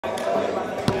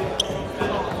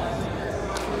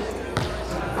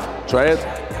Try it.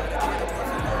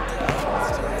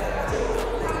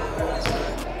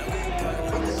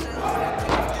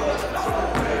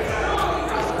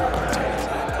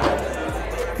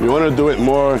 You want to do it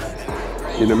more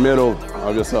in the middle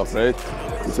of yourself, right?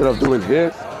 Instead of doing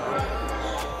here,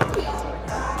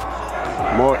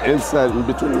 more inside in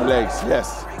between your legs.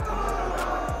 Yes.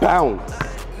 Bound.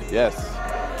 Yes.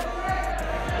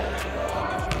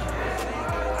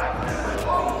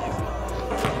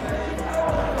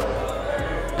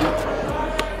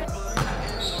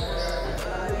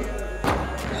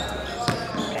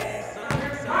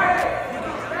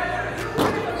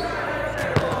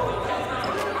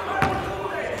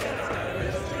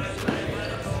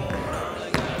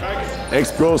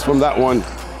 Explodes from that one,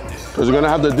 because you're gonna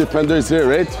have the defenders here,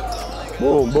 right?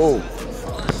 Boom, boom.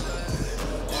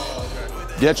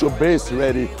 Get your base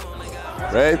ready,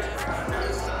 right?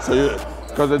 So you,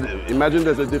 because imagine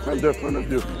there's a defender in front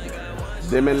of you.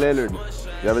 Damon Leonard,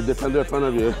 you have a defender in front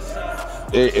of you.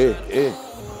 Hey.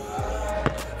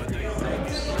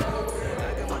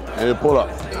 And you pull up.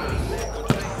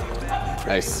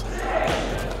 Nice.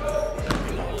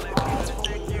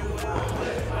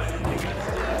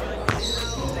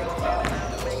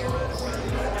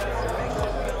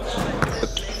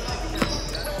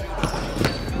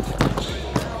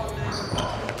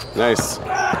 Nice.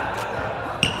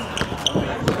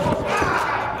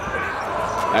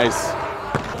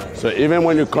 Nice. So even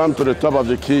when you come to the top of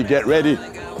the key, get ready.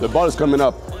 The ball is coming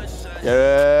up.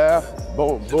 Yeah.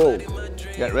 Boom, boom.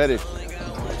 Get ready.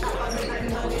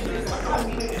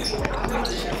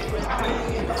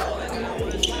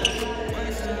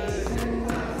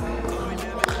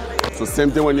 So same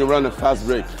thing when you run a fast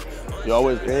break. You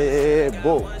always, hey,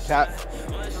 boom, cat.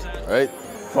 Right?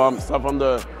 Start from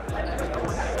the.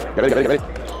 Get ready.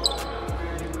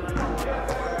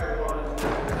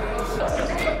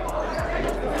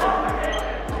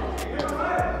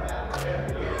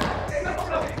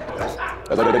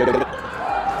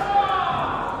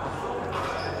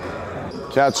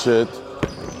 Catch it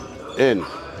in.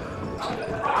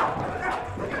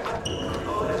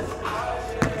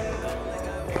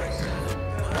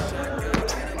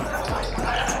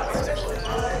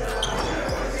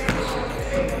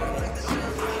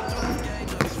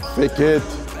 Fake it.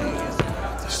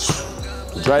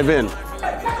 Drive in.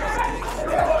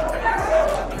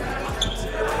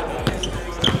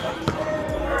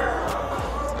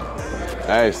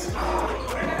 Nice.